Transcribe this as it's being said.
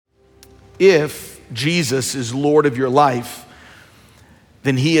if Jesus is Lord of your life,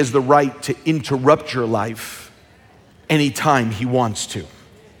 then he has the right to interrupt your life anytime he wants to.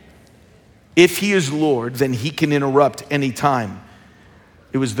 If he is Lord, then he can interrupt anytime.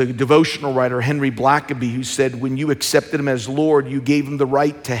 It was the devotional writer Henry Blackaby who said, when you accepted him as Lord, you gave him the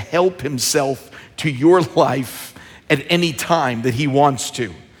right to help himself to your life at any time that he wants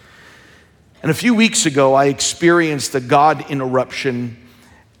to. And a few weeks ago, I experienced a God interruption.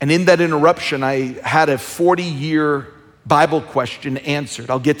 And in that interruption, I had a 40-year Bible question answered.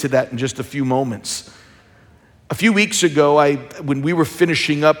 I'll get to that in just a few moments. A few weeks ago, when we were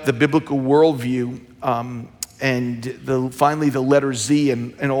finishing up the biblical worldview, and finally the letter Z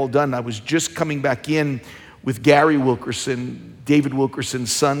and all done, I was just coming back in with Gary Wilkerson, David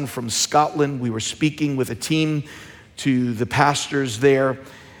Wilkerson's son from Scotland. We were speaking with a team to the pastors there,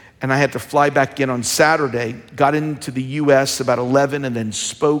 and I had to fly back in on Saturday, got into the U.S. about 11, and then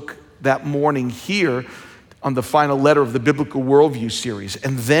spoke that morning here on the final letter of the Biblical Worldview series.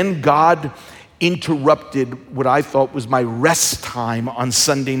 And then God interrupted what I thought was my rest time on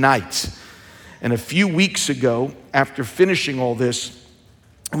Sunday night. And a few weeks ago, after finishing all this,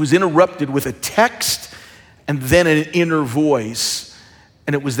 I was interrupted with a text and then an inner voice.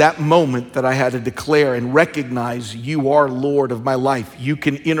 And it was that moment that I had to declare and recognize, you are Lord of my life. You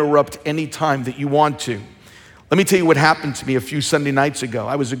can interrupt any time that you want to. Let me tell you what happened to me a few Sunday nights ago.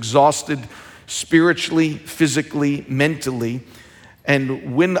 I was exhausted spiritually, physically, mentally.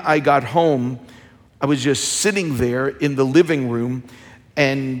 And when I got home, I was just sitting there in the living room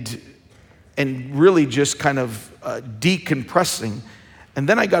and really just kind of decompressing. And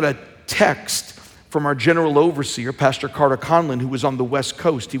then I got a text from our general overseer, Pastor Carter Conlon, who was on the West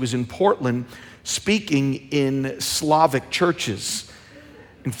Coast. He was in Portland speaking in Slavic churches.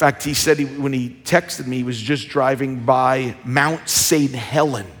 In fact, he said when he texted me, he was just driving by Mount St.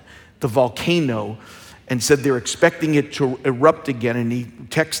 Helen, the volcano, and said they're expecting it to erupt again. And he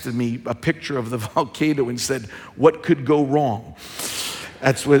texted me a picture of the volcano and said, what could go wrong?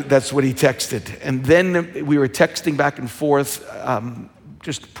 That's what he texted. And then we were texting back and forth,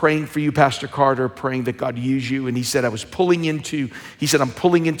 just praying for you, Pastor Carter, praying that God use you. And he said, I'm pulling into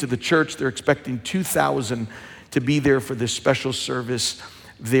the church. They're expecting 2,000 to be there for this special service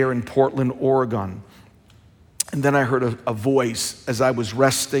there in Portland, Oregon. And then I heard a voice as I was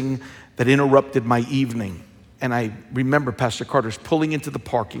resting that interrupted my evening. And I remember Pastor Carter's pulling into the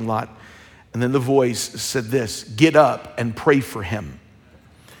parking lot. And then the voice said this, get up and pray for him.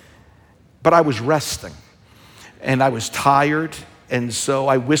 But I was resting and I was tired. And so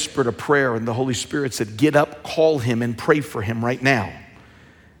I whispered a prayer and the Holy Spirit said, get up, call him and pray for him right now.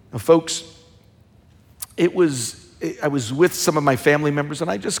 Now, folks, I was with some of my family members and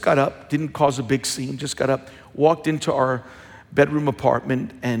I just got up, didn't cause a big scene, just got up, walked into our bedroom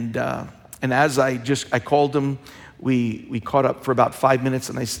apartment. And as I called him, we caught up for about 5 minutes.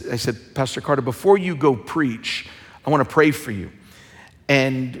 And I said, Pastor Carter, before you go preach, I want to pray for you.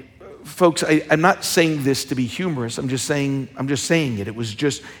 And folks, I'm not saying this to be humorous. I'm just saying it.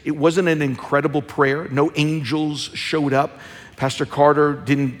 It wasn't an incredible prayer. No angels showed up. Pastor Carter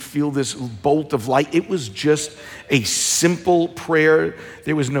didn't feel this bolt of light. It was just a simple prayer.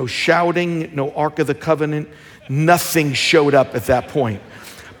 There was no shouting, no Ark of the Covenant. Nothing showed up at that point.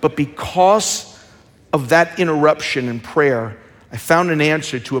 But because of that interruption in prayer, I found an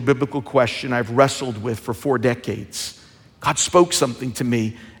answer to a biblical question I've wrestled with for 4 decades. God spoke something to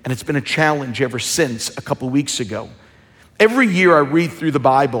me, and it's been a challenge ever since a couple weeks ago. Every year I read through the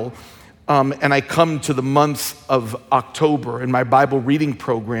Bible, and I come to the month of October in my Bible reading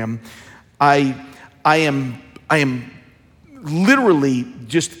program. I am literally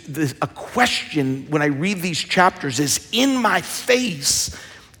just a question when I read these chapters is in my face,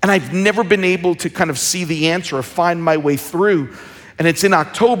 and I've never been able to kind of see the answer or find my way through. And it's in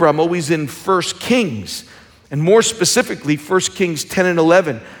October. I'm always in 1 Kings. And more specifically, 1 Kings 10 and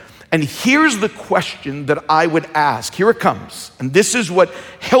 11. And here's the question that I would ask. Here it comes. And this is what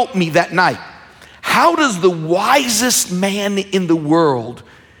helped me that night. How does the wisest man in the world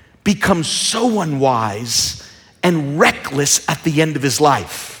become so unwise and reckless at the end of his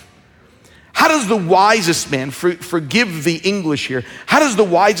life? How does the wisest man, forgive the English here, how does the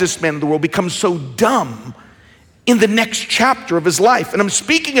wisest man in the world become so dumb in the next chapter of his life? And I'm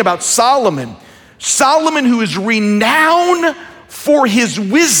speaking about Solomon. Solomon, who is renowned for his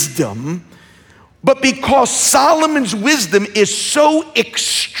wisdom, but because Solomon's wisdom is so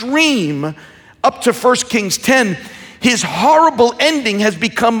extreme up to 1 Kings 10, his horrible ending has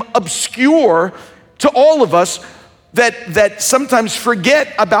become obscure to all of us that sometimes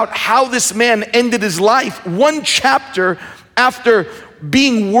forget about how this man ended his life. One chapter after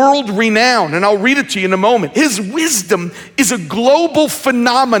being world renowned, and I'll read it to you in a moment. His wisdom is a global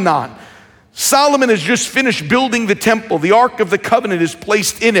phenomenon. Solomon has just finished building the temple. The Ark of the Covenant is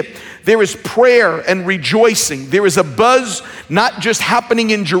placed in it. There is prayer and rejoicing. There is a buzz not just happening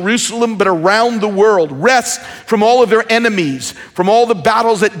in Jerusalem, but around the world. Rest from all of their enemies, from all the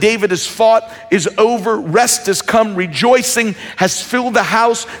battles that David has fought is over. Rest has come. Rejoicing has filled the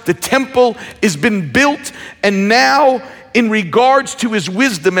house. The temple has been built, and now in regards to his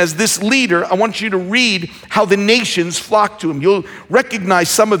wisdom as this leader, I want you to read how the nations flocked to him. You'll recognize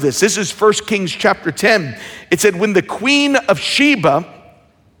some of this. This is 1 Kings chapter 10. It said, when the queen of Sheba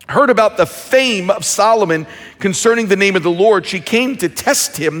heard about the fame of Solomon concerning the name of the Lord, she came to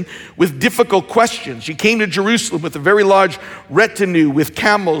test him with difficult questions. She came to Jerusalem with a very large retinue, with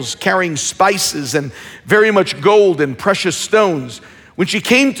camels carrying spices and very much gold and precious stones. When she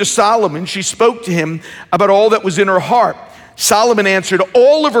came to Solomon, she spoke to him about all that was in her heart. Solomon answered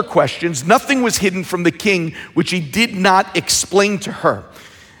all of her questions. Nothing was hidden from the king, which he did not explain to her.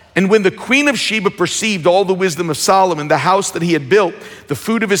 And when the queen of Sheba perceived all the wisdom of Solomon, the house that he had built, the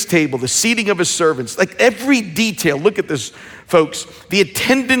food of his table, the seating of his servants, like every detail, look at this, folks, the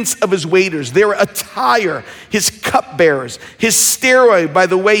attendance of his waiters, their attire, his cupbearers, his stairway by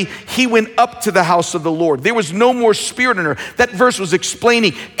the way he went up to the house of the Lord. There was no more spirit in her. That verse was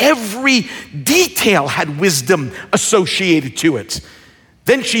explaining every detail had wisdom associated to it.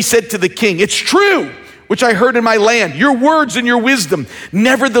 Then she said to the king, it's true, which I heard in my land, your words and your wisdom.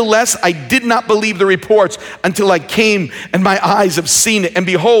 Nevertheless, I did not believe the reports until I came and my eyes have seen it. And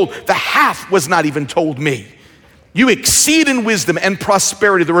behold, the half was not even told me. You exceed in wisdom and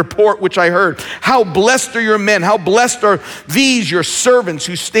prosperity, the report which I heard. How blessed are your men, how blessed are these your servants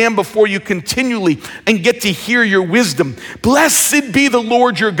who stand before you continually and get to hear your wisdom. Blessed be the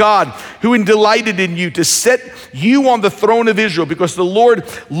Lord your God, who delighted in you to set you on the throne of Israel, because the Lord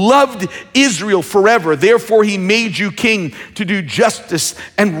loved Israel forever. Therefore he made you king to do justice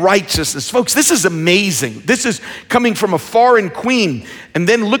and righteousness. Folks, this is amazing. This is coming from a foreign queen. And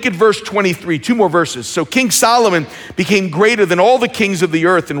then look at verse 23, two more verses. So King Solomon became greater than all the kings of the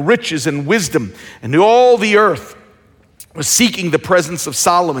earth in riches and wisdom, and all the earth was seeking the presence of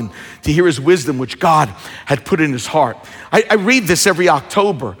Solomon to hear his wisdom, which God had put in his heart. I read this every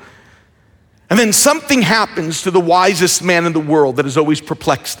October, and then something happens to the wisest man in the world that has always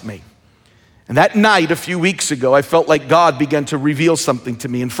perplexed me. And that night, a few weeks ago, I felt like God began to reveal something to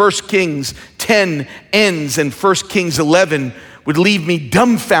me. And 1 Kings 10 ends, and 1 Kings 11 would leave me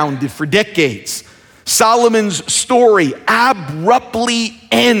dumbfounded for decades. Solomon's story abruptly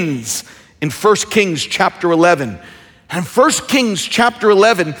ends in 1 Kings chapter 11. And in 1 Kings chapter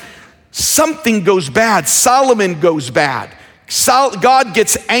 11, something goes bad. Solomon goes bad. God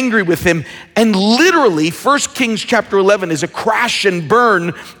gets angry with him, and literally 1 Kings chapter 11 is a crash and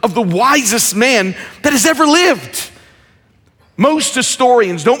burn of the wisest man that has ever lived. Most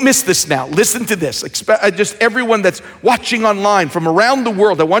historians, don't miss this now, listen to this. Just everyone that's watching online from around the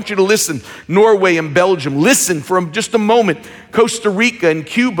world, I want you to listen. Norway and Belgium, listen for just a moment. Costa Rica and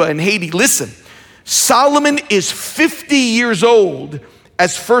Cuba and Haiti, listen. Solomon is 50 years old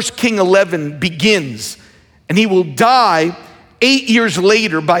as 1 King 11 begins, and he will die 8 years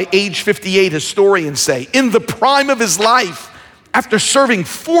later by age 58, historians say, in the prime of his life, after serving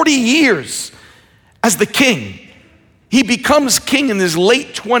 40 years as the king. He becomes king in his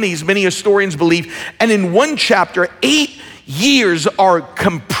late 20s, many historians believe, and in one chapter, 8 years are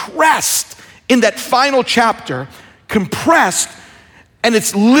compressed in that final chapter, compressed, and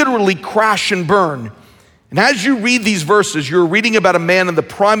it's literally crash and burn. And as you read these verses, you're reading about a man in the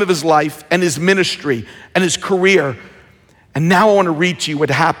prime of his life and his ministry and his career. And now I want to read to you what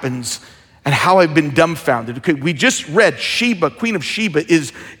happens and how I've been dumbfounded. Okay, we just read Sheba, Queen of Sheba,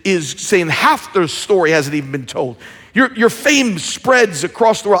 is saying half the story hasn't even been told. Your fame spreads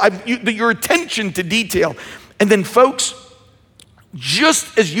across the world. Your attention to detail. And then folks,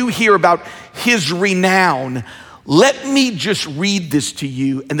 just as you hear about his renown, let me just read this to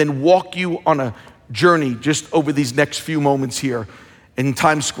you and then walk you on a journey just over these next few moments here in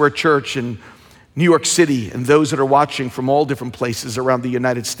Times Square Church in New York City, and those that are watching from all different places around the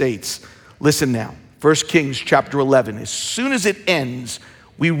United States. Listen now, 1 Kings chapter 11. As soon as it ends,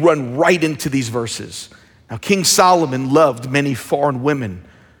 we run right into these verses. Now, King Solomon loved many foreign women,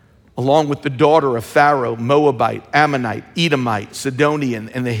 along with the daughter of Pharaoh, Moabite, Ammonite, Edomite, Sidonian,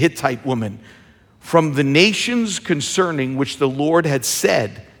 and the Hittite woman, from the nations concerning which the Lord had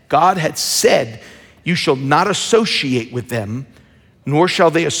said, God had said, you shall not associate with them, nor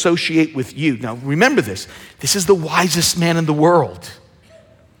shall they associate with you. Now, remember this. This is the wisest man in the world.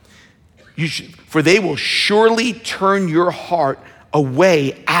 For they will surely turn your heart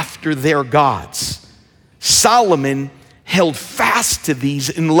away after their gods. Solomon held fast to these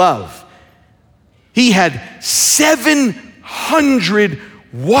in love. He had 700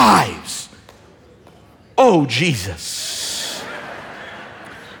 wives. Oh, Jesus.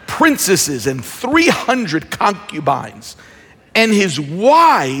 Princesses and 300 concubines. And his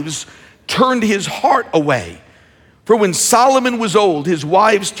wives turned his heart away. For when Solomon was old, his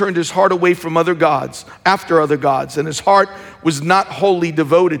wives turned his heart away from other gods, after other gods, and his heart was not wholly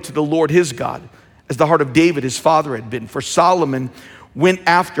devoted to the Lord his God, as the heart of David his father had been. For Solomon went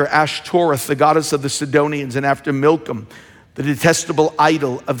after Ashtoreth, the goddess of the Sidonians, and after Milcom, the detestable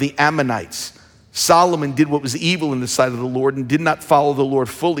idol of the Ammonites. Solomon did what was evil in the sight of the Lord and did not follow the Lord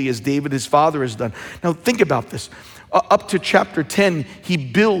fully as David his father has done. Now think about this. Up to chapter 10, he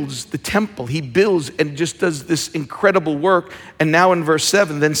builds the temple. He builds and just does this incredible work. And now in verse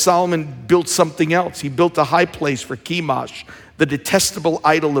 7, then Solomon built something else. He built a high place for Chemosh, the detestable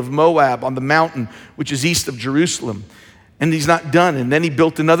idol of Moab on the mountain, which is east of Jerusalem. And he's not done. And then he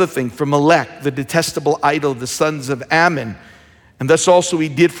built another thing for Molech, the detestable idol of the sons of Ammon. And thus also he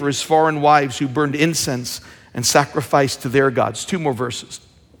did for his foreign wives who burned incense and sacrificed to their gods. 2 more verses.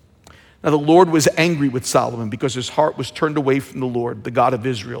 Now the Lord was angry with Solomon because his heart was turned away from the Lord, the God of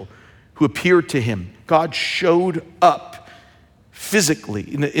Israel, who appeared to him. God showed up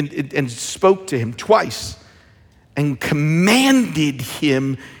physically and spoke to him twice and commanded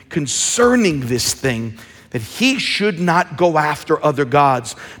him concerning this thing, that he should not go after other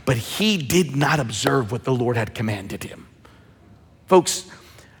gods, but he did not observe what the Lord had commanded him. Folks,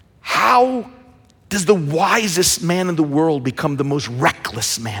 how does the wisest man in the world become the most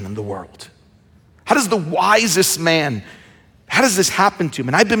reckless man in the world? How does the wisest man, how does this happen to him?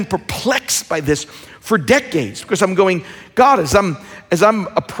 And I've been perplexed by this for decades, because I'm going, God, as I'm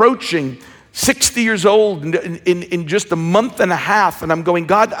approaching 60 years old in just a month and a half, and I'm going,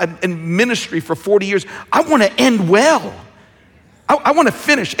 God, I'm in ministry for 40 years. I want to end well. I want to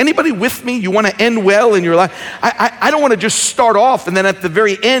finish. Anybody with me? You want to end well in your life? I don't want to just start off and then at the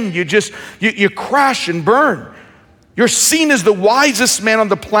very end you crash and burn. You're seen as the wisest man on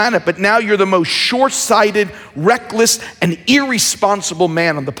the planet, but now you're the most short-sighted, reckless, and irresponsible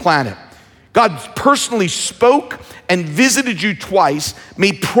man on the planet. God personally spoke and visited you twice,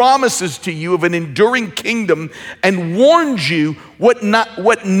 made promises to you of an enduring kingdom, and warned you what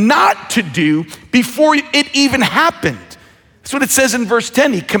not to do before it even happened. That's what it says in verse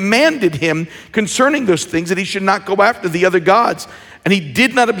 10. He commanded him concerning those things that he should not go after the other gods. And he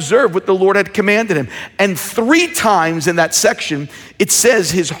did not observe what the Lord had commanded him. And 3 times in that section, it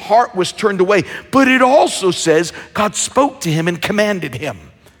says his heart was turned away. But it also says God spoke to him and commanded him.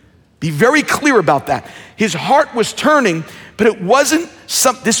 Be very clear about that. His heart was turning, but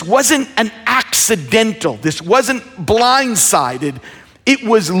this wasn't an accidental. This wasn't blindsided. It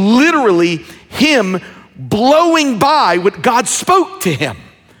was literally him blowing by what God spoke to him,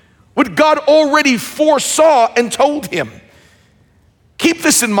 what God already foresaw and told him. Keep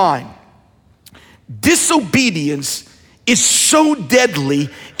this in mind. Disobedience is so deadly,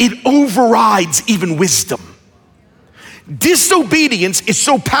 it overrides even wisdom. Disobedience is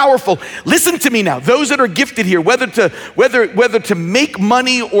so powerful. Listen to me now. Those that are gifted here, whether to make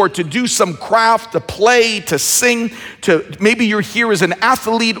money or to do some craft, to play, to sing, maybe you're here as an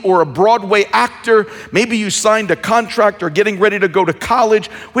athlete or a Broadway actor, maybe you signed a contract or getting ready to go to college,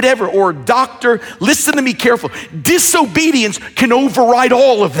 whatever, or a doctor. Listen to me careful. Disobedience can override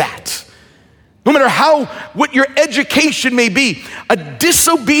all of that. No matter what your education may be, a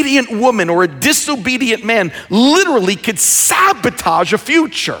disobedient woman or a disobedient man literally could sabotage a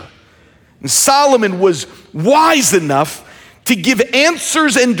future. And Solomon was wise enough to give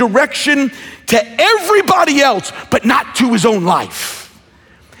answers and direction to everybody else, but not to his own life.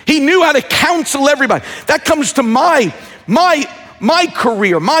 He knew how to counsel everybody. That comes to my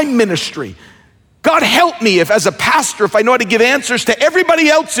career, my ministry. God help me if as a pastor, if I know how to give answers to everybody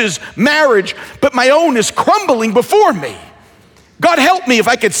else's marriage, but my own is crumbling before me. God help me if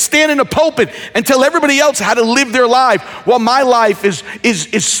I could stand in a pulpit and tell everybody else how to live their life while my life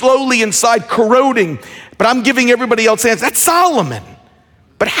is slowly inside corroding, but I'm giving everybody else answers. That's Solomon.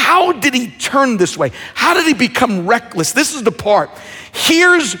 But how did he turn this way? How did he become reckless? This is the part.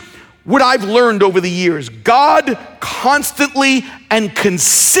 Here's what I've learned over the years. God constantly and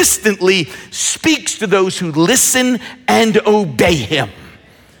consistently speaks to those who listen and obey him.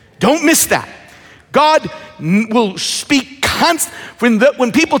 Don't miss that. God will speak constantly.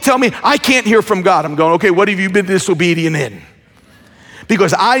 When people tell me, I can't hear from God, I'm going, okay, what have you been disobedient in?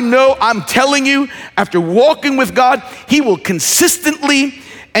 Because I know, I'm telling you, after walking with God, he will consistently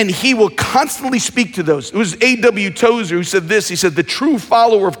and he will constantly speak to those. It was A.W. Tozer who said this. He said, the true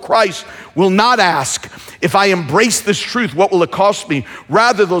follower of Christ will not ask, if I embrace this truth, what will it cost me?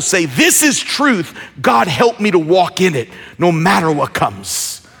 Rather, they'll say, this is truth. God, help me to walk in it no matter what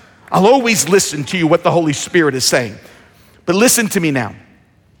comes. I'll always listen to you, what the Holy Spirit is saying. But listen to me now.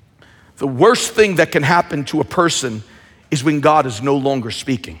 The worst thing that can happen to a person is when God is no longer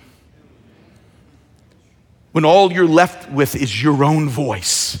speaking. When all you're left with is your own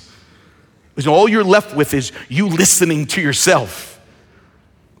voice. When all you're left with is you listening to yourself.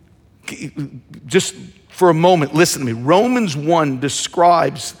 Just for a moment, listen to me. Romans 1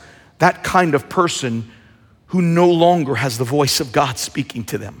 describes that kind of person who no longer has the voice of God speaking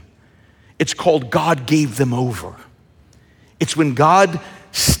to them. It's called God gave them over. It's when God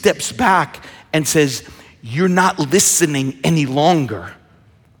steps back and says, you're not listening any longer.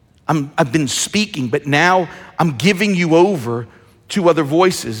 I've been speaking, but now I'm giving you over to other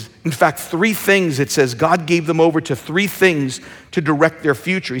voices. In fact, 3 things, it says God gave them over to 3 things to direct their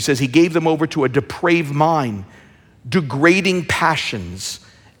future. He says he gave them over to a depraved mind, degrading passions,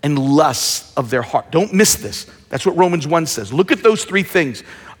 and lusts of their heart. Don't miss this. That's what Romans 1 says. Look at those 3 things.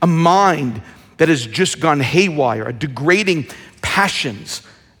 A mind that has just gone haywire, a degrading passions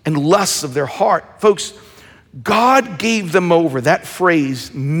and lusts of their heart. Folks, God gave them over. That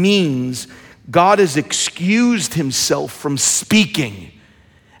phrase means God has excused himself from speaking.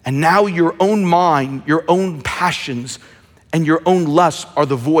 And now your own mind, your own passions, and your own lusts are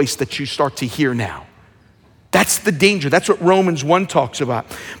the voice that you start to hear now. That's the danger. That's what Romans 1 talks about.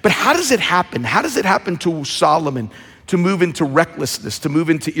 But how does it happen? How does it happen to Solomon to move into recklessness, to move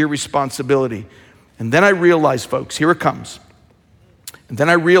into irresponsibility? And then I realized, folks, here it comes. And then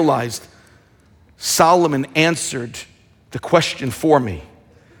I realized Solomon answered the question for me.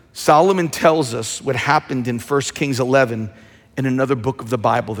 Solomon tells us what happened in 1 Kings 11 in another book of the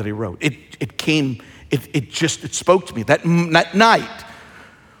Bible that he wrote. It spoke to me. That night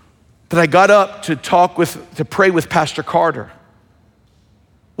that I got up to pray with Pastor Carter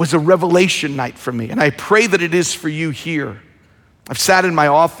was a revelation night for me. And I pray that it is for you here. I've sat in my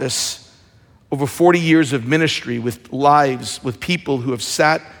office over 40 years of ministry with lives, with people who have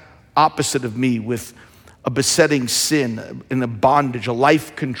sat opposite of me with a besetting sin and a bondage, a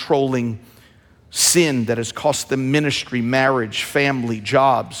life-controlling sin that has cost them ministry, marriage, family,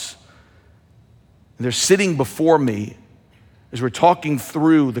 jobs. And they're sitting before me as we're talking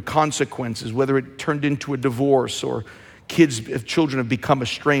through the consequences, whether it turned into a divorce or children have become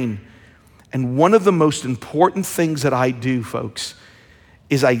estranged. And one of the most important things that I do, folks,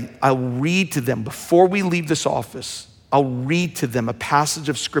 is I'll read to them before we leave this office. I'll read to them a passage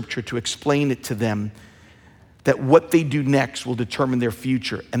of scripture to explain it to them, that what they do next will determine their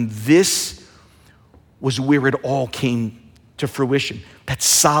future. And this was where it all came to fruition. That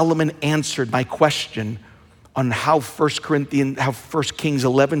Solomon answered my question on how 1 Kings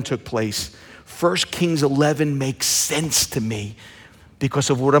 11 took place. 1 Kings 11 makes sense to me because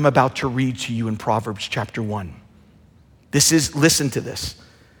of what I'm about to read to you in Proverbs chapter 1. Listen to this.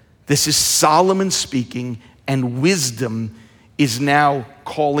 This is Solomon speaking, and wisdom is now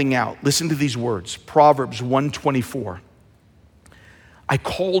calling out. Listen to these words. Proverbs 1:24. I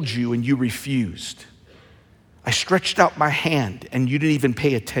called you and you refused. I stretched out my hand and you didn't even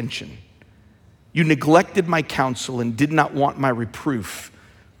pay attention. You neglected my counsel and did not want my reproof.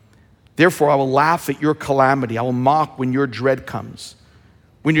 Therefore, I will laugh at your calamity. I will mock when your dread comes.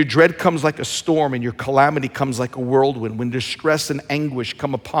 When your dread comes like a storm and your calamity comes like a whirlwind, when distress and anguish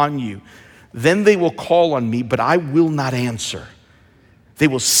come upon you, then they will call on me, but I will not answer. They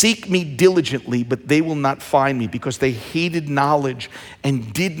will seek me diligently, but they will not find me, because they hated knowledge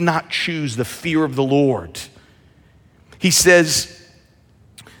and did not choose the fear of the Lord. He says,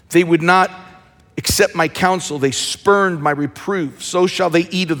 they would not accept my counsel. They spurned my reproof. So shall they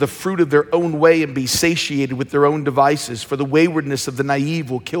eat of the fruit of their own way and be satiated with their own devices. For the waywardness of the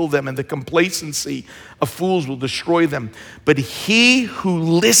naive will kill them, and the complacency of fools will destroy them. But he who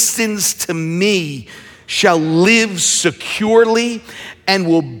listens to me shall live securely and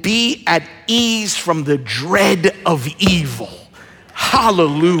will be at ease from the dread of evil.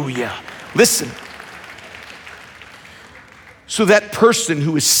 Hallelujah. Listen. So that person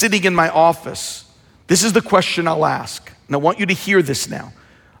who is sitting in my office, this is the question I'll ask. And I want you to hear this now.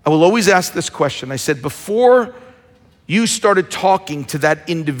 I will always ask this question. I said, before you started talking to that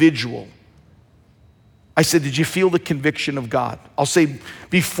individual, I said, did you feel the conviction of God? I'll say,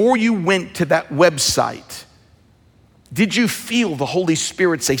 before you went to that website, did you feel the Holy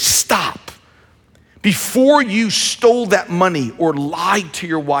Spirit say, stop? Before you stole that money or lied to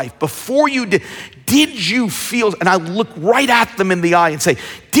your wife, before you did you feel, and I look right at them in the eye and say,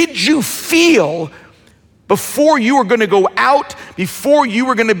 did you feel before you were gonna go out, before you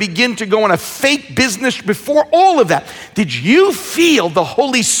were gonna begin to go on a fake business, before all of that, did you feel the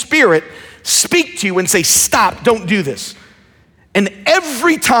Holy Spirit speak to you and say, stop, don't do this? And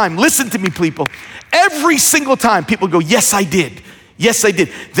every time, listen to me, people, every single time people go, yes, I did. Yes, I did.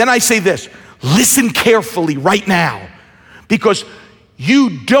 Then I say this, listen carefully right now, because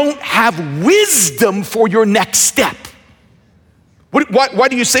you don't have wisdom for your next step. Why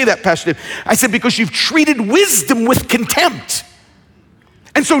do you say that, Pastor Dave? I said, because you've treated wisdom with contempt.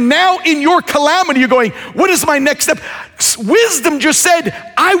 And so now in your calamity, you're going, what is my next step? Wisdom just said,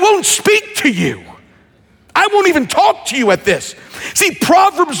 I won't speak to you. I won't even talk to you at this. See,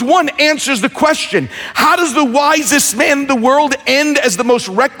 Proverbs 1 answers the question, how does the wisest man in the world end as the most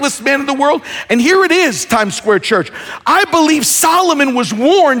reckless man in the world? And here it is, Times Square Church. I believe Solomon was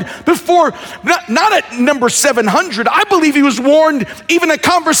warned before, not at number 700, I believe he was warned even at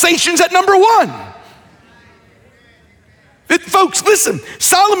conversations at number 1. Folks, listen,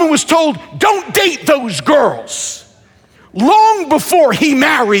 Solomon was told, don't date those girls long before he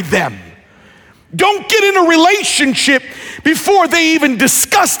married them. Don't get in a relationship before they even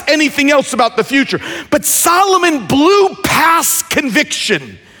discussed anything else about the future. But Solomon blew past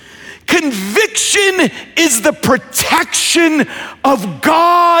conviction. Conviction is the protection of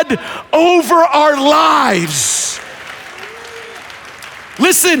God over our lives.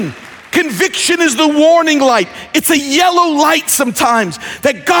 Listen, conviction is the warning light. It's a yellow light sometimes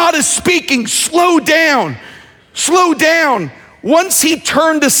that God is speaking. Slow down. Slow down. Once he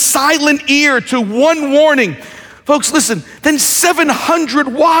turned a silent ear to one warning, folks, listen, then 700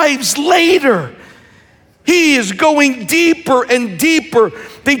 wives later, he is going deeper and deeper.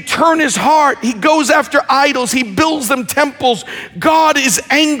 They turn his heart. He goes after idols. He builds them temples. God is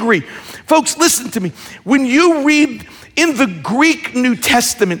angry. Folks, listen to me. When you read in the Greek New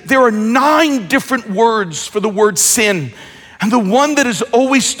Testament, there are 9 different words for the word sin. And the one that has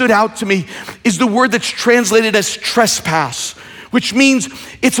always stood out to me is the word that's translated as trespass, which means,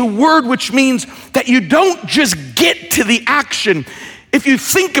 it's a word which means that you don't just get to the action. If you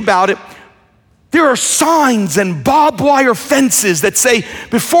think about it, there are signs and barbed wire fences that say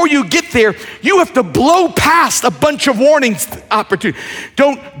before you get there, you have to blow past a bunch of warnings opportunities.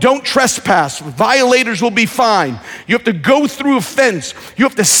 Don't trespass. Violators will be fined. You have to go through a fence. You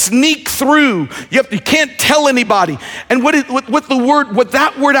have to sneak through. You can't tell anybody. And what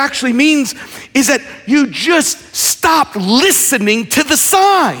that word actually means is that you just stop listening to the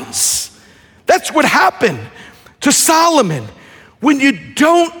signs. That's what happened to Solomon. When you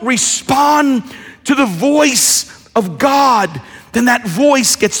don't respond to the voice of God, then that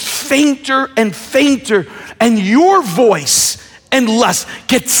voice gets fainter and fainter, and your voice and lust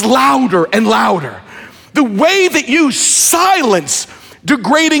gets louder and louder. The way that you silence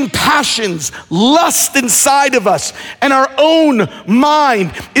degrading passions, lust inside of us, and our own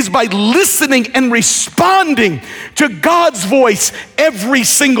mind is by listening and responding to God's voice every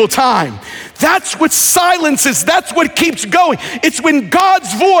single time. That's what silence is. That's what keeps going. It's when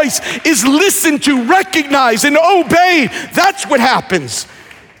God's voice is listened to, recognized, and obeyed. That's what happens.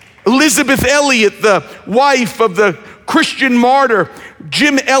 Elizabeth Elliot, the wife of the Christian martyr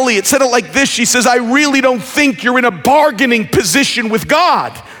Jim Elliot, said it like this. She says, I really don't think you're in a bargaining position with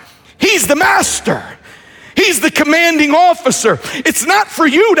God. He's the master. He's the commanding officer. It's not for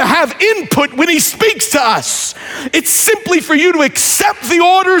you to have input when he speaks to us. It's simply for you to accept the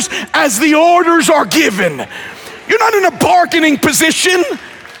orders as the orders are given. You're not in a bargaining position.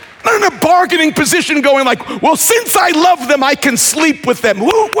 Not in a bargaining position going like, well, since I love them, I can sleep with them.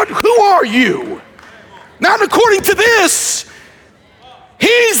 Who are you? Not according to this.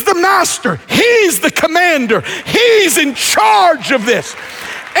 He's the master. He's the commander. He's in charge of this.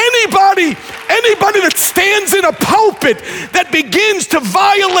 Anybody that stands in a pulpit that begins to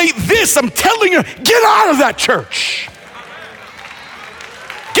violate this, I'm telling you, get out of that church.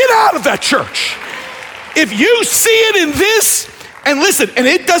 Get out of that church. If you see it in this, and listen, and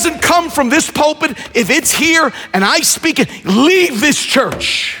it doesn't come from this pulpit, if it's here and I speak it, leave this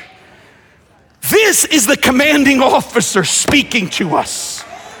church. This is the commanding officer speaking to us.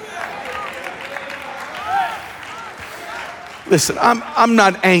 Listen, I'm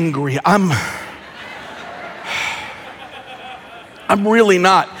not angry. I'm really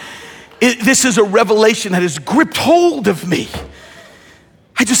not. This is a revelation that has gripped hold of me.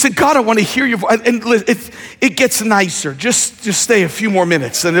 I just said, God, I want to hear your voice. And it gets nicer. Just stay a few more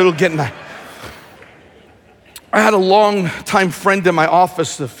minutes and it'll get nice. I had a long-time friend in my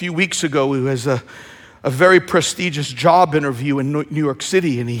office a few weeks ago who has a very prestigious job interview in New York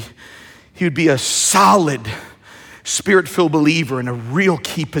City, and he he would be a solid, Spirit-filled believer in a real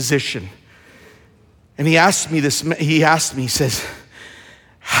key position. And he says,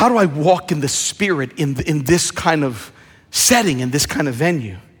 how do I walk in the Spirit in this kind of setting, in this kind of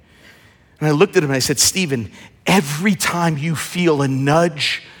venue? And I looked at him and I said, Stephen, every time you feel a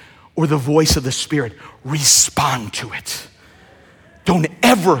nudge or the voice of the Spirit, respond to it. Don't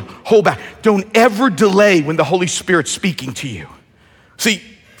ever hold back. Don't ever delay when the Holy Spirit's speaking to you. See,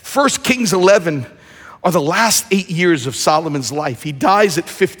 1 Kings 11 are the last 8 years of Solomon's life. He dies at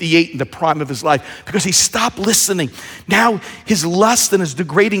 58 in the prime of his life because he stopped listening. Now his lust and his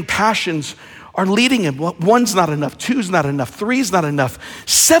degrading passions are leading him. Well, 1's not enough, 2's not enough, 3's not enough,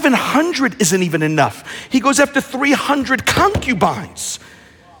 700 isn't even enough. He goes after 300 concubines.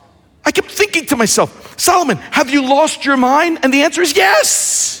 I kept thinking to myself, Solomon, have you lost your mind? And the answer is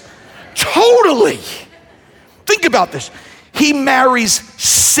yes, totally. Think about this. He marries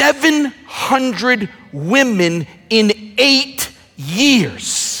 700 women in 8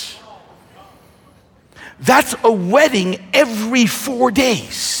 years. That's a wedding every 4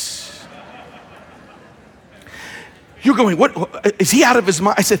 days. You're going, what? Is he out of his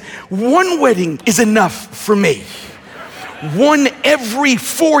mind? I said, 1 wedding is enough for me. 1 every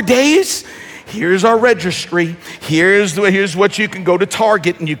 4 days. Here's our registry. Here's what you can go to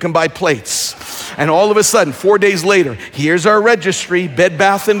Target and you can buy plates. And all of a sudden, 4 days later, here's our registry, Bed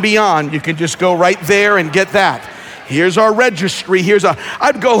Bath & Beyond. You can just go right there and get that. Here's our registry.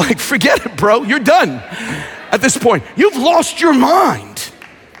 I'd go like, forget it, bro. You're done. At this point, you've lost your mind.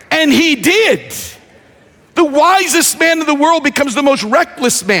 And he did. The wisest man in the world becomes the most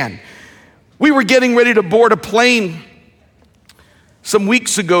reckless man. We were getting ready to board a plane some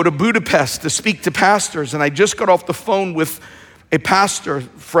weeks ago to Budapest to speak to pastors, and I just got off the phone with a pastor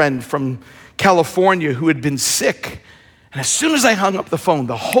friend from California who had been sick. And as soon as I hung up the phone,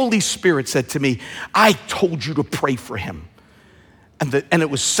 the Holy Spirit said to me, I told you to pray for him. And it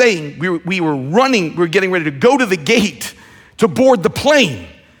was saying, we were getting ready to go to the gate to board the plane.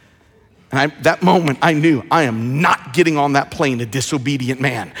 And that moment, I knew I am not getting on that plane, a disobedient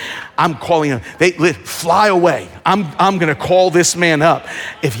man. I'm calling him. Fly away. I'm going to call this man up.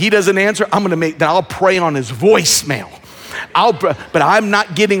 If he doesn't answer, then I'll pray on his voicemail. But I'm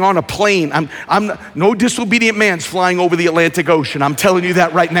not getting on a plane. No disobedient man's flying over the Atlantic Ocean. I'm telling you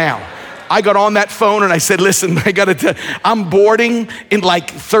that right now. I got on that phone and I said, listen, I'm boarding in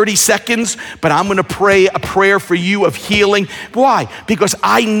like 30 seconds, but I'm gonna pray a prayer for you of healing. Why? Because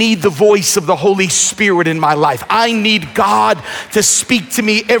I need the voice of the Holy Spirit in my life. I need God to speak to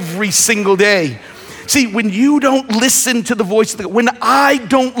me every single day. See, when you don't listen to the voice of God, when I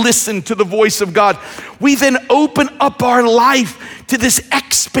don't listen to the voice of God, we then open up our life to this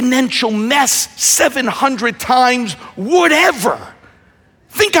exponential mess 700 times, whatever.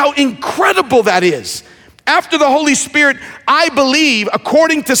 Think how incredible that is. After the Holy Spirit, I believe,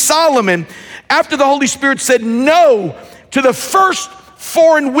 according to Solomon, after the Holy Spirit said no to the first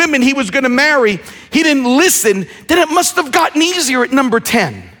foreign women he was gonna marry, he didn't listen, then it must have gotten easier at number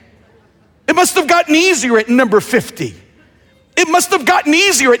 10. It must have gotten easier at number 50. It must have gotten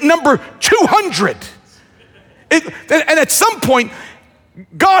easier at number 200. And at some point,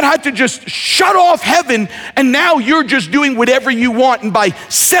 God had to just shut off heaven, and now you're just doing whatever you want. And by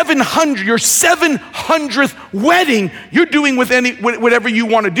 700, your 700th wedding, you're doing whatever you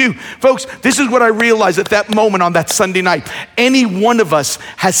want to do. Folks, this is what I realized at that moment on that Sunday night. Any one of us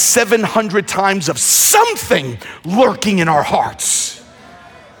has 700 times of something lurking in our hearts.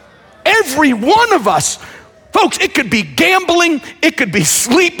 Every one of us. Folks, it could be gambling, it could be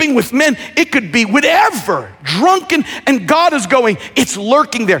sleeping with men, it could be whatever, drunken, and God is going, it's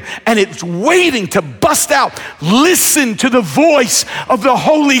lurking there, and it's waiting to bust out. Listen to the voice of the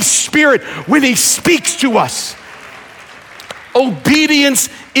Holy Spirit when he speaks to us. Obedience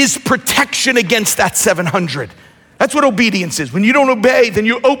is protection against that 700. That's what obedience is. When you don't obey, then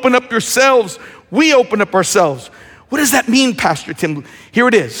you open up yourselves. We open up ourselves. What does that mean, Pastor Tim? Here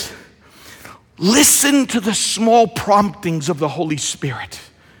it is. Listen to the small promptings of the Holy Spirit.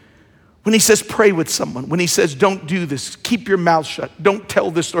 When he says pray with someone, when he says don't do this, keep your mouth shut, don't tell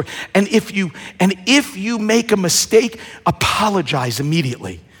this story. And if you make a mistake, apologize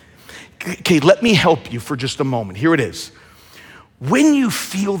immediately. Okay, let me help you for just a moment. Here it is. When you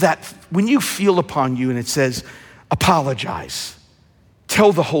feel upon you and it says apologize,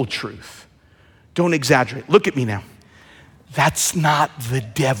 tell the whole truth. Don't exaggerate. Look at me now. That's not the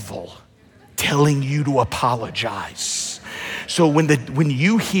devil telling you to apologize. So when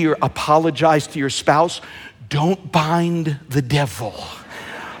you hear apologize to your spouse, don't bind the devil.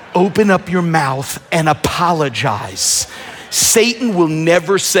 Open up your mouth and apologize. Satan will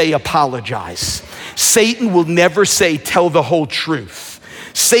never say apologize. Satan will never say tell the whole truth.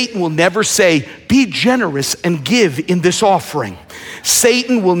 Satan will never say be generous and give in this offering.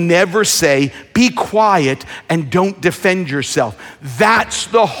 Satan will never say be quiet and don't defend yourself. That's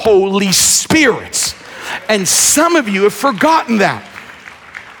the Holy Spirit. And some of you have forgotten that.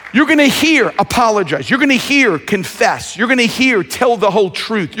 You're gonna hear apologize. You're gonna hear confess. You're gonna hear tell the whole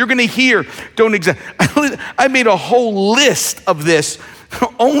truth. You're gonna hear don't I made a whole list of this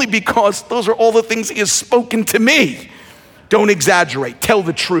only because those are all the things he has spoken to me. Don't exaggerate, tell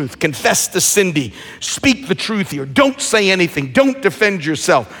the truth, confess to Cindy, speak the truth here, don't say anything, don't defend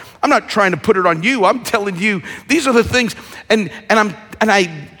yourself. I'm not trying to put it on you, I'm telling you, these are the things, and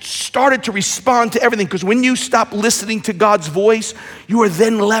I started to respond to everything, because when you stop listening to God's voice, you are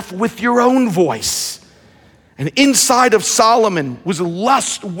then left with your own voice. And inside of Solomon was a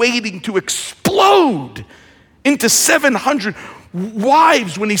lust waiting to explode into 700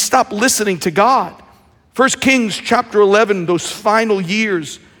 wives when he stopped listening to God. 1 Kings chapter 11, those final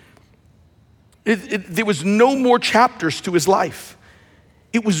years, there was no more chapters to his life.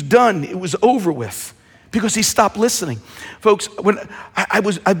 It was done, it was over with, because he stopped listening. Folks, when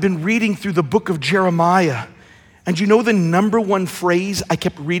I've been reading through the book of Jeremiah, and you know the number one phrase I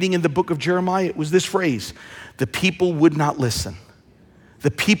kept reading in the book of Jeremiah? It was this phrase: the people would not listen.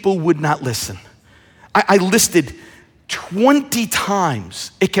 The people would not listen. I listed 20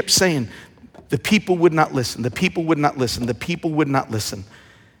 times, it kept saying, the people would not listen, the people would not listen, the people would not listen.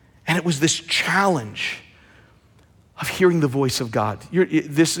 And it was this challenge of hearing the voice of God.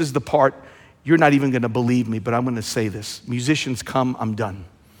 This is the part, you're not even gonna believe me, but I'm gonna say this. Musicians, come, I'm done.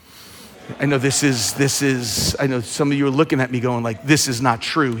 I know this is, I know some of you are looking at me going like, this is not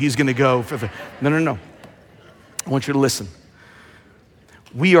true. He's gonna go for the, no. I want you to listen.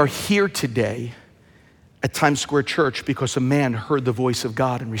 We are here today at Times Square Church because a man heard the voice of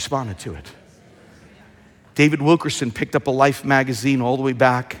God and responded to it. David Wilkerson picked up a Life magazine all the way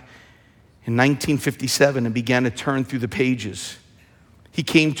back in 1957 and began to turn through the pages. He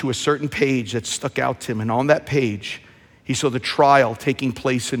came to a certain page that stuck out to him, and on that page, he saw the trial taking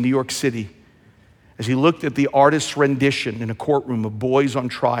place in New York City. As he looked at the artist's rendition in a courtroom of boys on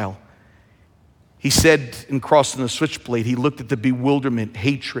trial, he said, in crossing the switchblade, he looked at the bewilderment,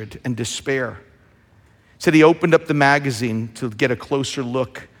 hatred, and despair. He said he opened up the magazine to get a closer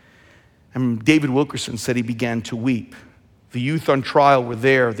look. And David Wilkerson said he began to weep. The youth on trial were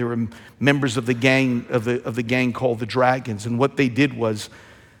there. There were members of the gang of the gang called the Dragons. And what they did was,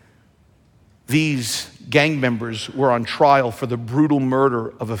 these gang members were on trial for the brutal murder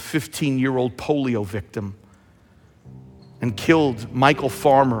of a 15-year-old polio victim and killed Michael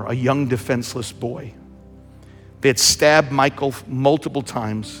Farmer, a young defenseless boy. They had stabbed Michael multiple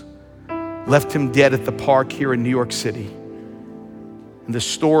times, left him dead at the park here in New York City. And the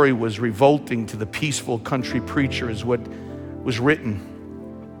story was revolting to the peaceful country preacher, is what was written.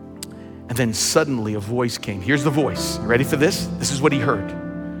 And then suddenly a voice came. Here's the voice. You ready for this? This is what he heard.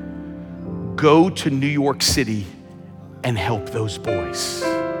 Go to New York City and help those boys.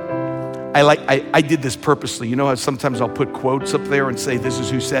 I did this purposely. You know how sometimes I'll put quotes up there and say, this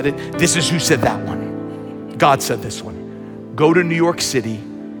is who said it. This is who said that one. God said this one. Go to New York City.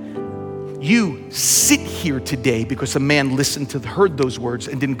 You sit here today because a man heard those words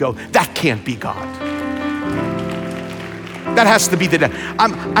and didn't go, that can't be God. That has to be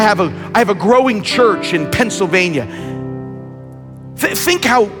I have a growing church in Pennsylvania. Think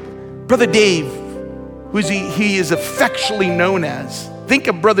how Brother Dave, who he is affectionately known as, think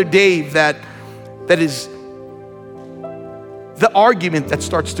of Brother Dave that is the argument that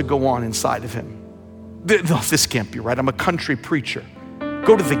starts to go on inside of him. This can't be right. I'm a country preacher.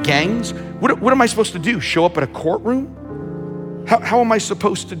 Go to the gangs? What am I supposed to do? Show up at a courtroom? How am I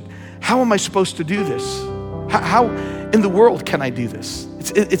supposed to do this? How in the world can I do this?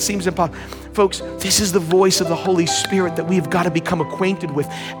 It seems impossible. Folks, this is the voice of the Holy Spirit that we've got to become acquainted with.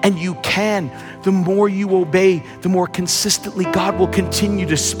 And you can. The more you obey, the more consistently God will continue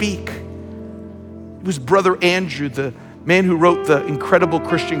to speak. It was Brother Andrew, the man who wrote the incredible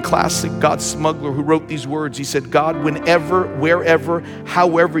Christian classic, God's Smuggler, who wrote these words. He said, God, whenever, wherever,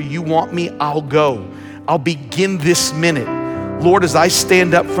 however you want me, I'll go. I'll begin this minute. Lord, as I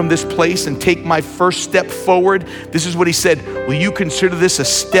stand up from this place and take my first step forward, this is what he said, will you consider this a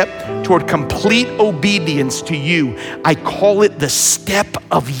step toward complete obedience to you? I call it the step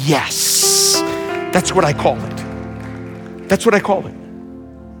of yes. That's what I call it. That's what I call it.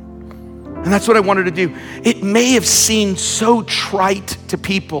 And that's what I wanted to do. It may have seemed so trite to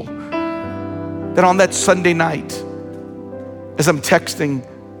people that on that Sunday night, as I'm texting,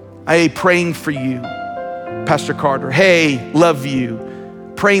 praying for you, Pastor Carter, hey, love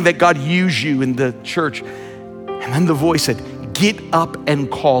you. Praying that God use you in the church. And then the voice said, get up and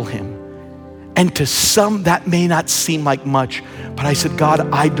call him. And to some, that may not seem like much, but I said, God,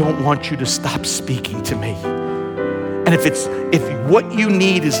 I don't want you to stop speaking to me. And if what you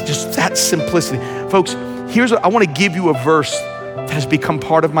need is just that simplicity. Folks, I want to give you a verse that has become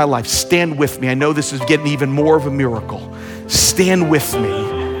part of my life. Stand with me. I know this is getting even more of a miracle. Stand with me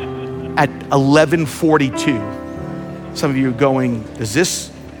at 11:42. Some of you are going, does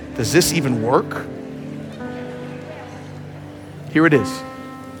this even work? Here it is.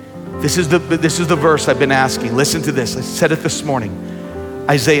 This is the verse I've been asking. Listen to this. I said it this morning.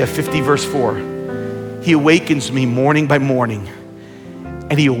 Isaiah 50 verse 4. He awakens me morning by morning,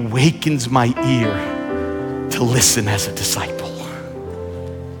 and he awakens my ear to listen as a disciple.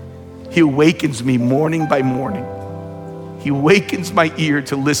 He awakens me morning by morning. He awakens my ear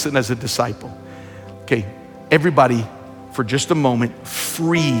to listen as a disciple. Okay, everybody, for just a moment,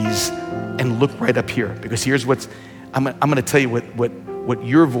 freeze and look right up here, because here's I'm gonna tell you what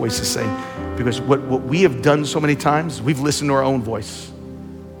your voice is saying, because what we have done so many times, we've listened to our own voice.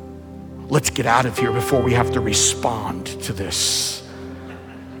 Let's get out of here before we have to respond to this.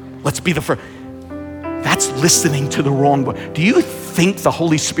 Let's be the first. That's listening to the wrong voice. Do you think the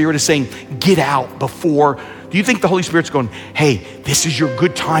Holy Spirit is saying, get out before? Do you think the Holy Spirit's going, hey, this is your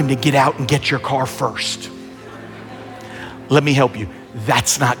good time to get out and get your car first? Let me help you.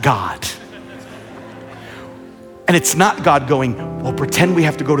 That's not God. And it's not God going, well, pretend we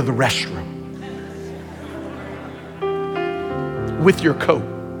have to go to the restroom with your coat.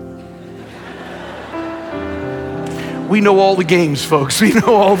 We know all the games, folks. We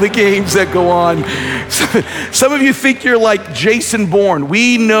know all the games that go on. Some of you think you're like Jason Bourne.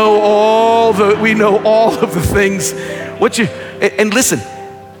 We know all of the things. And listen,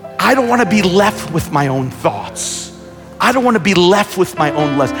 I don't want to be left with my own thoughts. I don't want to be left with my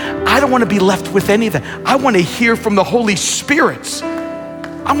own lust. I don't want to be left with any of that. I want to hear from the Holy Spirit.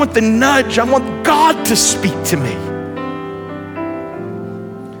 I want the nudge. I want God to speak to me.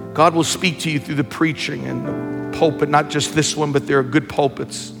 God will speak to you through the preaching and the pulpit, not just this one, but there are good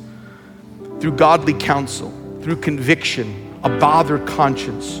pulpits, through godly counsel, through conviction, a bothered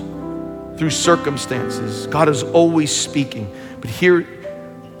conscience, through circumstances. God is always speaking. But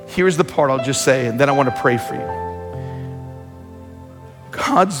here's the part I'll just say, and then I want to pray for you.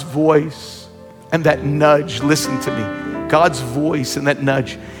 God's voice and that nudge, listen to me. God's voice and that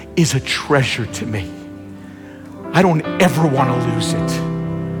nudge is a treasure to me. I don't ever want to lose it.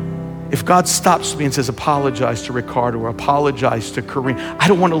 If God stops me and says, apologize to Ricardo or apologize to Corinne, I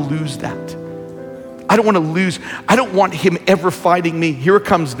don't want to lose that. I don't want him ever fighting me. Here it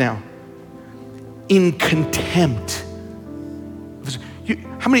comes now. In contempt.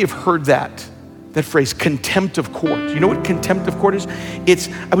 How many have heard that phrase, contempt of court? You know what contempt of court is?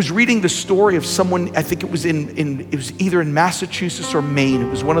 I was reading the story of someone, I think it was either in Massachusetts or Maine, it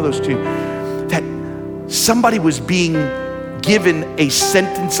was one of those two, that somebody was being given a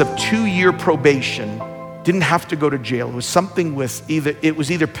sentence of 2-year probation, didn't have to go to jail. It was something with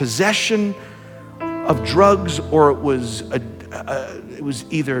either possession of drugs, or it was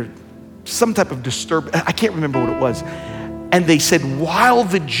either some type of disturbance. I can't remember what it was. And they said while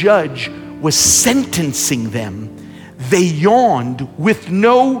the judge was sentencing them, they yawned with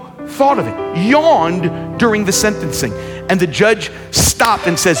no thought of it. Yawned during the sentencing. And the judge stopped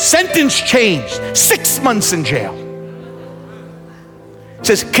and says, sentence changed, 6 months in jail. It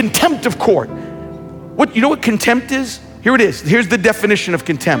says contempt of court. You know what contempt is? Here it is. Here's the definition of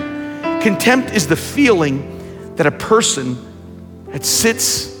contempt. Contempt is the feeling that a person that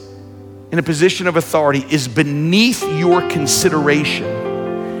sits in a position of authority is beneath your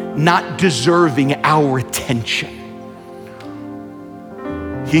consideration, not deserving our attention.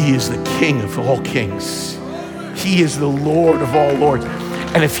 He is the King of all kings. He is the Lord of all lords.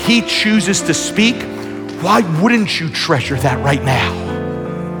 And if he chooses to speak, why wouldn't you treasure that right now?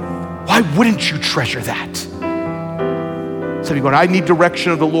 Why wouldn't you treasure that? Some of you going, I need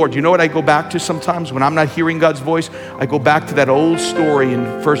direction of the Lord. You know what I go back to sometimes when I'm not hearing God's voice? I go back to that old story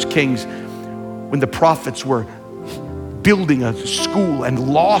in 1 Kings when the prophets were building a school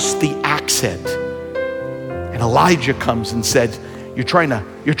and lost the axe head. And Elijah comes and said, you're trying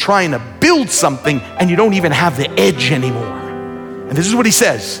to build something and you don't even have the edge anymore. And this is what he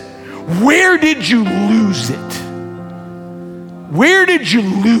says. Where did you lose it? Where did you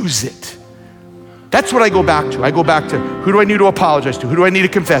lose it? That's what I go back to. I go back to, who do I need to apologize to? Who do I need to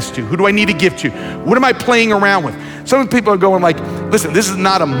confess to? Who do I need to give to? What am I playing around with? Some people are going like, listen, this is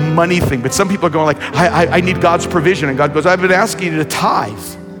not a money thing, but some people are going like, I need God's provision. And God goes, I've been asking you to tithe.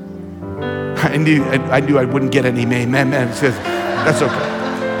 I knew I wouldn't get any amen. That's okay.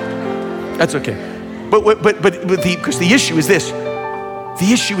 That's okay. Because the issue is this.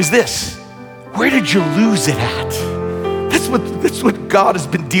 The issue is this. Where did you lose it at? That's what God has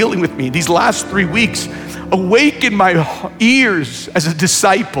been dealing with me these last 3 weeks. Awaken my ears as a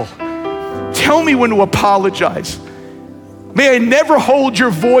disciple. Tell me when to apologize. May I never hold your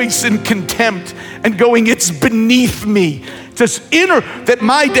voice in contempt and going, it's beneath me. That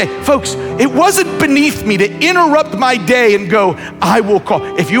my day, folks, it wasn't beneath me to interrupt my day and go, I will call.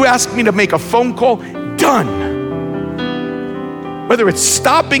 If you ask me to make a phone call, done. Whether it's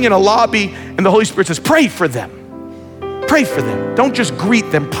stopping in a lobby and the Holy Spirit says, pray for them. Pray for them. Don't just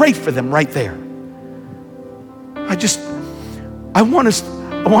greet them, pray for them right there. I want us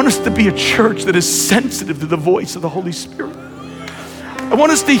to be a church that is sensitive to the voice of the Holy Spirit. I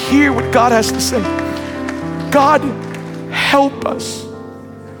want us to hear what God has to say. God, help us.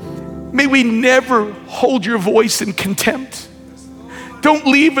 May we never hold your voice in contempt. Don't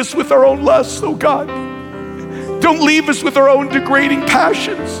leave us with our own lusts, oh God. Don't leave us with our own degrading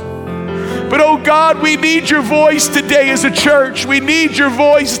passions. But oh God, we need your voice today as a church. We need your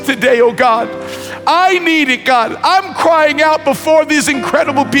voice today, oh God. I need it, God. I'm crying out before these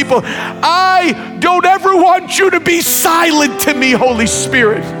incredible people. I don't ever want you to be silent to me, Holy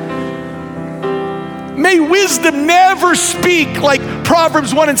Spirit. May wisdom never speak like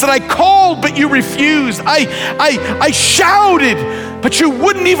Proverbs 1 and said, I called, but you refused. I shouted, but you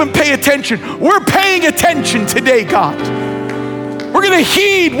wouldn't even pay attention. We're paying attention today, God. We're going to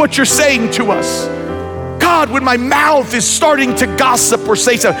heed what you're saying to us. God, when my mouth is starting to gossip or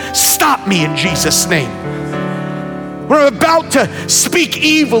say something, stop me in Jesus' name. When I'm about to speak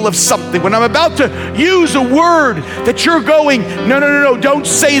evil of something, when I'm about to use a word that you're going, no, don't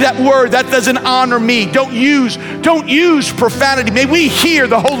say that word. That doesn't honor me. Don't use profanity. May we hear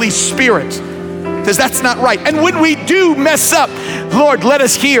the Holy Spirit, because that's not right. And when we do mess up, Lord, let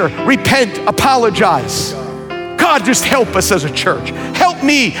us hear, repent, apologize. God, just help us as a church. Help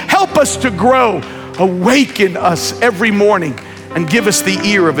me, help us to grow. Awaken us every morning and give us the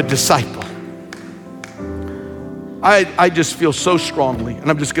ear of a disciple. I just feel so strongly, and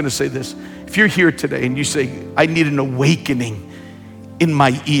I'm just going to say this. If you're here today and you say, I need an awakening in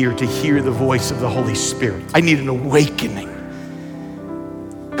my ear to hear the voice of the Holy Spirit. I need an awakening.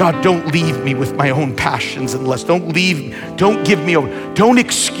 God, don't leave me with my own passions and lusts. Don't give me over. Don't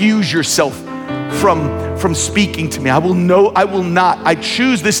excuse yourself from speaking to me. I will not. I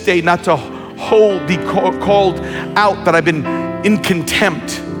choose this day not to be called out that I've been in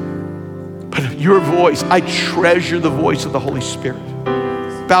contempt. But your voice, I treasure the voice of the Holy Spirit.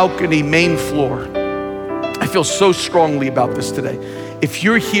 Balcony, main floor. I feel so strongly about this today. If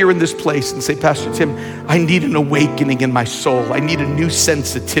you're here in this place and say, Pastor Tim, I need an awakening in my soul. I need a new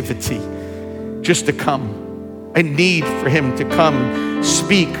sensitivity just to come. I need for him to come and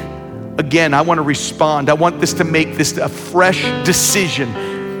speak. Again, I want to respond. I want this to make this a fresh decision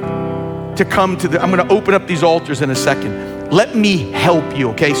to come to I'm going to open up these altars in a second. Let me help you,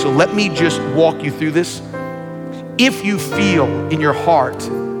 okay? So let me just walk you through this. If you feel in your heart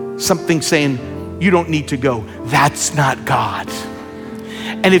something saying you don't need to go, that's not God.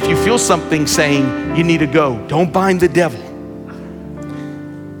 And if you feel something saying you need to go, don't bind the devil.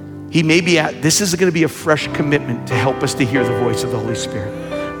 He may be this is going to be a fresh commitment to help us to hear the voice of the Holy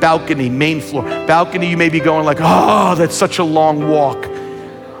Spirit. Balcony, main floor. Balcony, you may be going like, oh, that's such a long walk.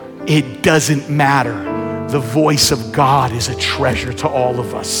 It doesn't matter. The voice of God is a treasure to all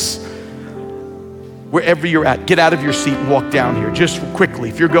of us. Wherever you're at, get out of your seat and walk down here just quickly.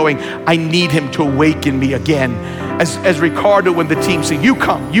 If you're going, I need him to awaken me again. As Ricardo and the team sing, you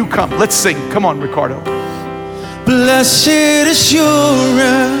come. Let's sing. Come on, Ricardo. Blessed assurance.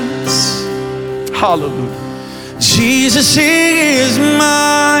 Hallelujah. Jesus is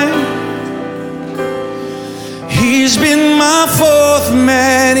mine. He's been my fourth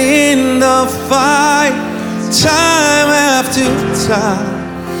man in the fight, time after time.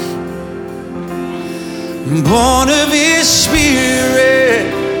 Born of his spirit,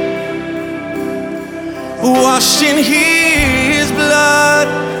 washed in his blood,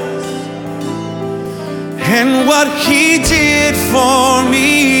 and what he did for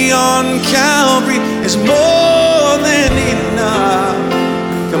me on Calvary is more than enough.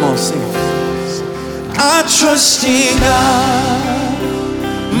 Come on, sing it. I trust in God,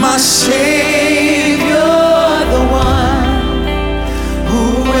 my Savior, the one who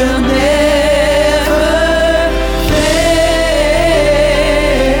will never fail.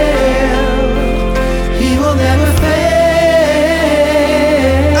 He will never fail.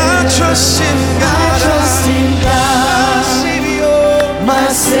 I trust in God, my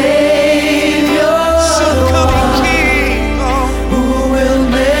Savior,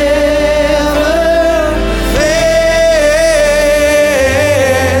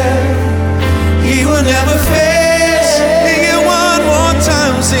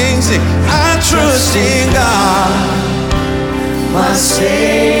 Sing, I trust in God, my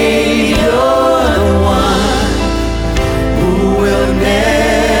Savior, the one who will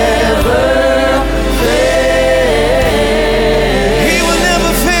never fail. He will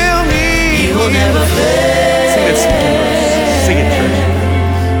never fail me. He will never fail. Sing it,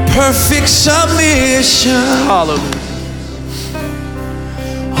 church. Perfect submission. Hallelujah.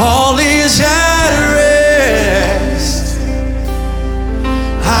 All is at rest.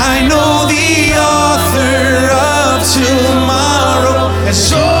 I know the author of tomorrow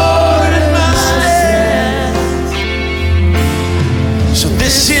has ordered my steps. So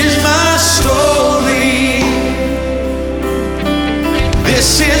this is my story.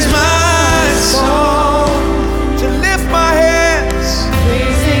 This is my song. To lift my hands,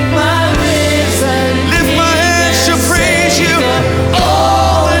 Praising my risen lift my hands to praise you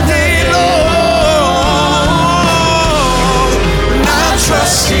all the day long. And I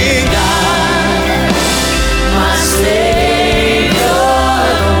trust in God, my Savior,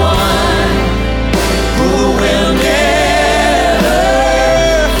 the one who will never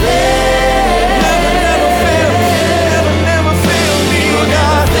fail. Never fail me,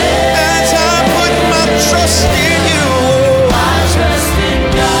 God. As I put my trust in you, I trust in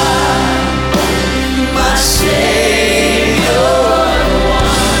God, my Savior, the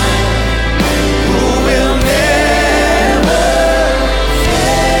one who will never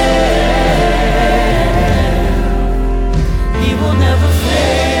He will never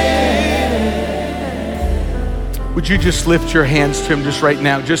fail. Would you just lift your hands to him just right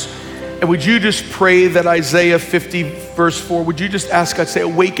now? And would you just pray that Isaiah 50 verse 4, would you just ask God, say,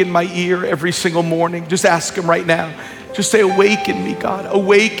 awaken my ear every single morning. Just ask him right now. Just say, awaken me, God.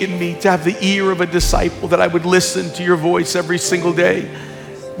 Awaken me to have the ear of a disciple, that I would listen to your voice every single day.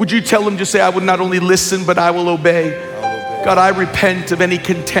 Would you tell him, just say, I would not only listen, but I will obey. God, I repent of any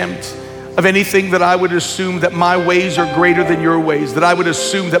contempt, of anything that I would assume that my ways are greater than your ways, that I would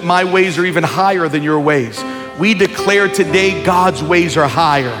assume that my ways are even higher than your ways. We declare today God's ways are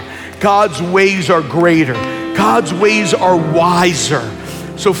higher. God's ways are greater. God's ways are wiser.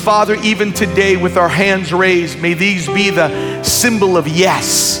 So Father, even today with our hands raised, may these be the symbol of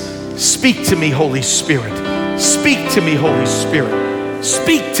yes. Speak to me, Holy Spirit. Speak to me, Holy Spirit.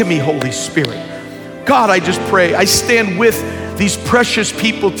 Speak to me, Holy Spirit. God, I just pray, I stand with these precious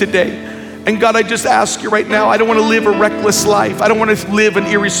people today. And God, I just ask you right now, I don't want to live a reckless life. I don't want to live an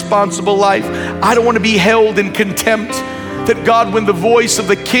irresponsible life. I don't want to be held in contempt. That God, when the voice of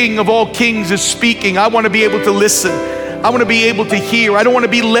the King of all kings is speaking, I want to be able to listen. I want to be able to hear. I don't want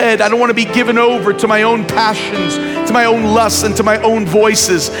to be led. I don't want to be given over to my own passions, to my own lusts, and to my own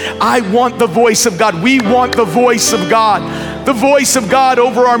voices. I want the voice of God. We want the voice of God. The voice of God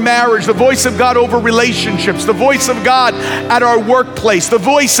over our marriage, the voice of God over relationships, the voice of God at our workplace, the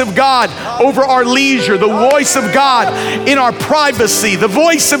voice of God over our leisure, the voice of God in our privacy, the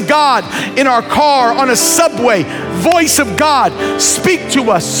voice of God in our car, on a subway. Voice of God, speak to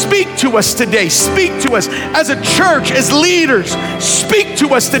us today. Speak to us as a church, as leaders. Speak to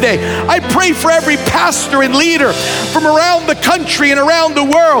us today. I pray for every pastor and leader from around the country and around the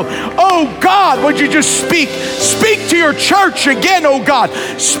world. Oh God, would you just speak to your church again, oh God.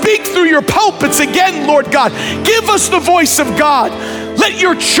 Speak through your pulpits again, Lord God. Give us the voice of God. Let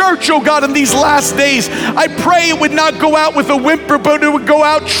your church, oh God, in these last days, I pray it would not go out with a whimper, but it would go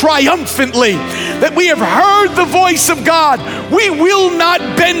out triumphantly. That we have heard the voice of God. We will not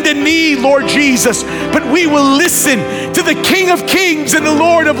bend a knee, Lord Jesus, but we will listen to the King of Kings and the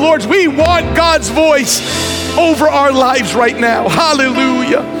Lord of Lords. We want God's voice over our lives right now.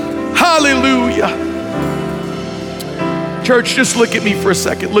 Hallelujah. Hallelujah. Church, just look at me for a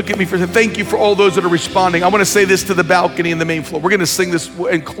second. Look at me for a second. Thank you for all those that are responding. I want to say this to the balcony and the main floor. We're going to sing this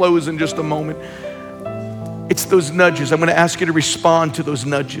and close in just a moment. It's those nudges. I'm going to ask you to respond to those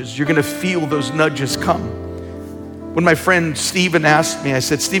nudges. You're going to feel those nudges come. When my friend Stephen asked me, I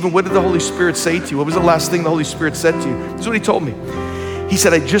said, Stephen, what did the Holy Spirit say to you? What was the last thing the Holy Spirit said to you? This is what he told me. He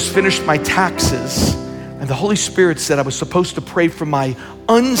said, I just finished my taxes, and the Holy Spirit said I was supposed to pray for my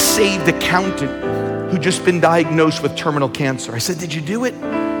unsaved accountant who'd just been diagnosed with terminal cancer. I said, did you do it?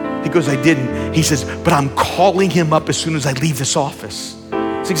 He goes, I didn't. He says, but I'm calling him up as soon as I leave this office.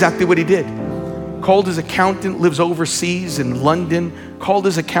 That's exactly what he did. Called his accountant, lives overseas in London, called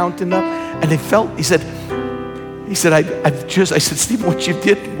his accountant up, and they felt, he said, I said, Stephen, what you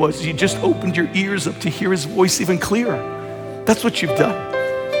did was you just opened your ears up to hear his voice even clearer. That's what you've done.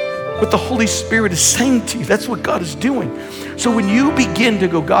 What the Holy Spirit is saying to you, that's what God is doing. So when you begin to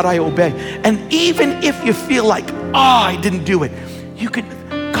go, God, I obey, and even if you feel like, I didn't do it,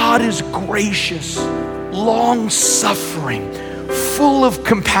 God is gracious, long-suffering, full of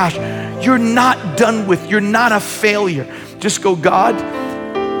compassion. You're not done with, you're not a failure. Just go, God,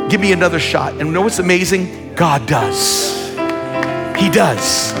 give me another shot. And you know what's amazing? God does. He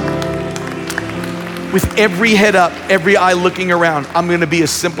does. With every head up, every eye looking around, I'm gonna be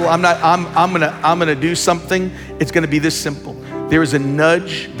as simple. I'm gonna do something. It's gonna be this simple. There is a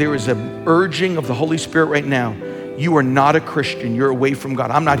nudge, there is an urging of the Holy Spirit right now. You are not a Christian, you're away from God.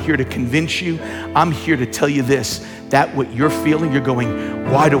 I'm not here to convince you. I'm here to tell you this, that what you're feeling, you're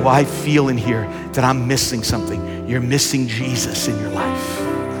going, why do I feel in here that I'm missing something? You're missing Jesus in your life.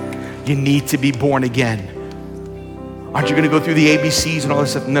 You need to be born again. Aren't you gonna go through the ABCs and all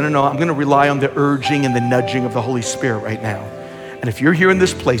this stuff? No. I'm gonna rely on the urging and the nudging of the Holy Spirit right now. And if you're here in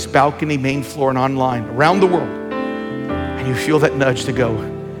this place, balcony, main floor, and online, around the world, and you feel that nudge to go,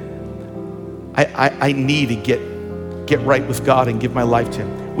 I need to get right with God and give my life to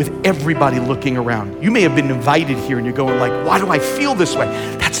Him. With everybody looking around. You may have been invited here and you're going like, why do I feel this way?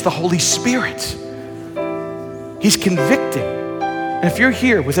 That's the Holy Spirit. He's convicting. And if you're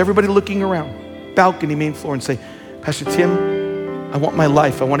here with everybody looking around, balcony, main floor, and say, Pastor Tim, I want my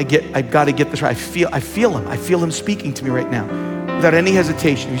life. I've got to get this right. I feel Him. I feel Him speaking to me right now. Without any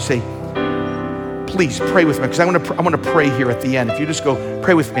hesitation, you say, please pray with me, because I want to pray here at the end. If you just go,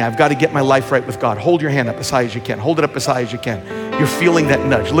 pray with me. I've got to get my life right with God. Hold your hand up as high as you can. Hold it up as high as you can. You're feeling that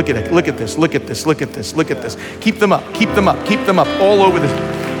nudge. Look at it. Look at this. Look at this. Look at this. Look at this. Keep them up. Keep them up. Keep them up. All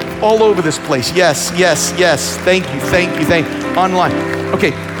over this place. Yes. Thank you. Online.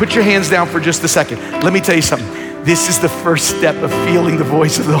 Okay, put your hands down for just a second. Let me tell you something. This is the first step of feeling the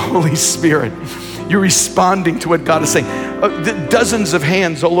voice of the Holy Spirit. You're responding to what God is saying. Dozens of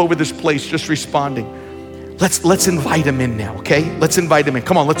hands all over this place just responding. Let's invite Him in now, okay? Let's invite Him in.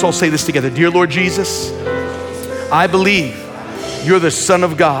 Come on, let's all say this together. Dear Lord Jesus, I believe You're the Son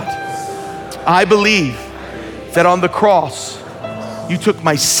of God. I believe that on the cross, You took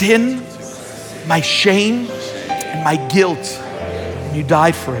my sin, my shame, and my guilt, and You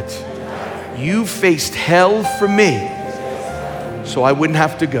died for it. You faced hell for me so I wouldn't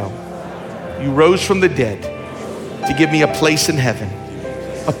have to go. You rose from the dead to give me a place in heaven,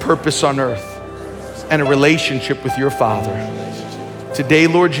 a purpose on earth, and a relationship with Your Father. Today,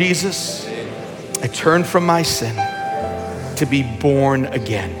 Lord Jesus, I turn from my sin to be born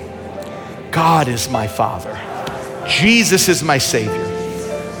again. God is my Father. Jesus is my Savior.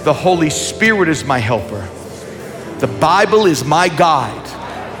 The Holy Spirit is my helper. The Bible is my guide.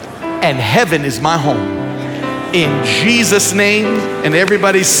 And heaven is my home. In Jesus' name, and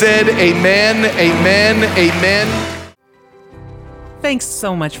everybody said amen, amen, amen. Thanks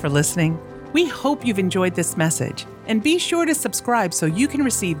so much for listening. We hope you've enjoyed this message, and be sure to subscribe so you can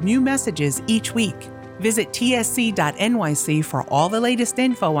receive new messages each week. Visit tsc.nyc for all the latest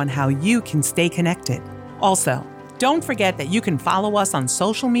info on how you can stay connected. Also, don't forget that you can follow us on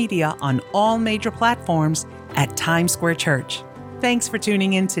social media on all major platforms at Times Square Church. Thanks for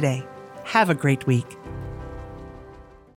tuning in today. Have a great week.